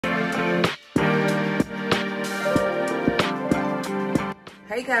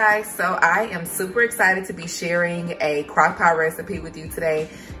Hey guys, so I am super excited to be sharing a crock pot recipe with you today.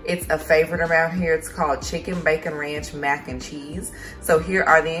 It's a favorite around here. It's called chicken bacon ranch mac and cheese. So here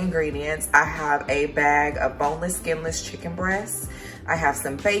are the ingredients. I have a bag of boneless, skinless chicken breasts. I have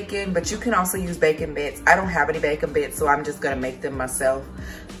some bacon, but you can also use bacon bits. I don't have any bacon bits, so I'm just gonna make them myself.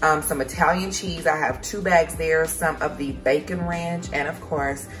 Some Italian cheese. I have 2 bags there, some of the bacon ranch, and of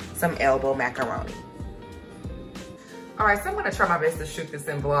course, some elbow macaroni. All right, so I'm gonna try my best to shoot this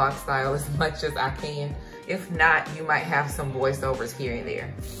in vlog style as much as I can. If not, you might have some voiceovers here and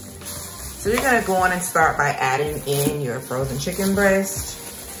there. So you're gonna go on and start by adding in your frozen chicken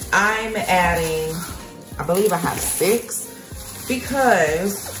breast. I'm adding, I believe I have 6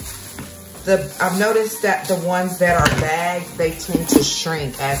 because I've noticed that the ones that are bagged, they tend to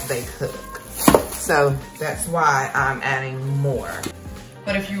shrink as they cook. So that's why I'm adding more.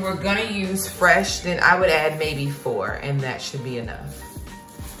 But if you were gonna use fresh, then I would add maybe 4, and that should be enough.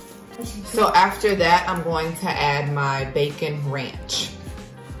 So after that, I'm going to add my bacon ranch.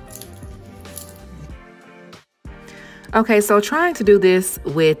 Okay, so trying to do this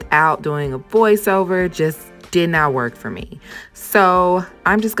without doing a voiceover just did not work for me. So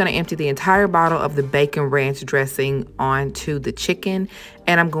I'm just gonna empty the entire bottle of the bacon ranch dressing onto the chicken,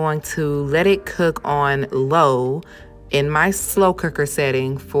 and I'm going to let it cook on low in my slow cooker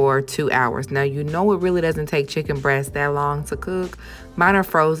setting for 2 hours. Now, you know it really doesn't take chicken breast that long to cook. Mine are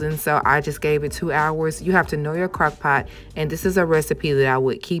frozen, so I just gave it 2 hours. You have to know your crock pot, and this is a recipe that I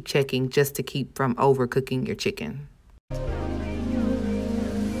would keep checking just to keep from overcooking your chicken.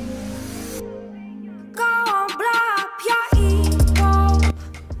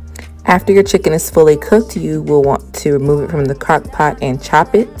 After your chicken is fully cooked, you will want to remove it from the crock pot and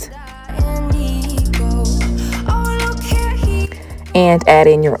chop it. And add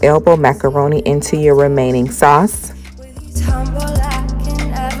in your elbow macaroni into your remaining sauce.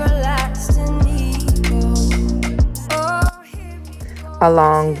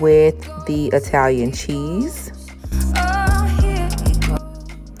 Along with the Italian cheese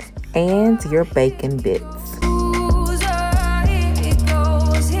and your bacon bits.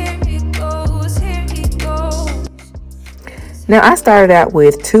 Now I started out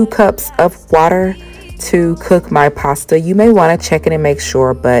with 2 cups of water to cook my pasta. You may want to check it and make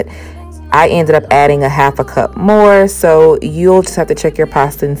sure, but I ended up adding a half a cup more, so you'll just have to check your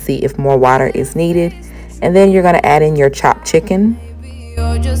pasta and see if more water is needed. And then you're going to add in your chopped chicken.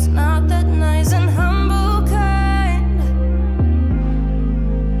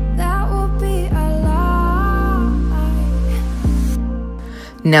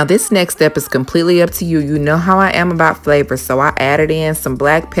 Now this next step is completely up to you. You know how I am about flavor, so I added in some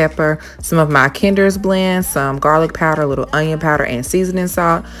black pepper, some of my Kinder's blend, some garlic powder, a little onion powder, and seasoning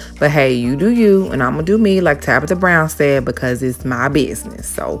salt. But hey, you do you, and I'm gonna do me like Tabitha Brown said, because it's my business.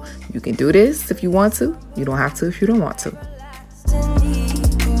 So you can do this if you want to. You don't have to if you don't want to.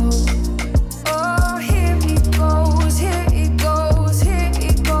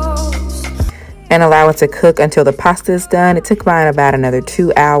 And allow it to cook until the pasta is done. It took mine about another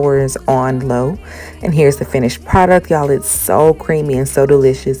 2 hours on low. And here's the finished product, y'all. It's so creamy and so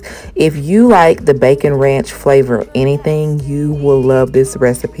delicious. If you like the bacon ranch flavor of anything, you will love this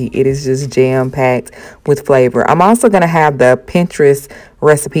recipe. It is just jam-packed with flavor. I'm also gonna have the Pinterest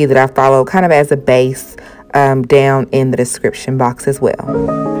recipe that I follow kind of as a base down in the description box as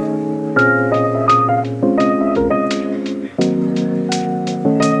well.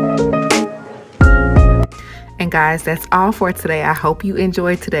 Guys, that's all for today. I hope you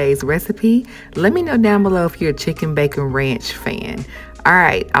enjoyed today's recipe. Let me know down below if you're a chicken bacon ranch fan. All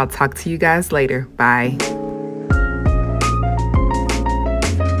right, I'll talk to you guys later. Bye.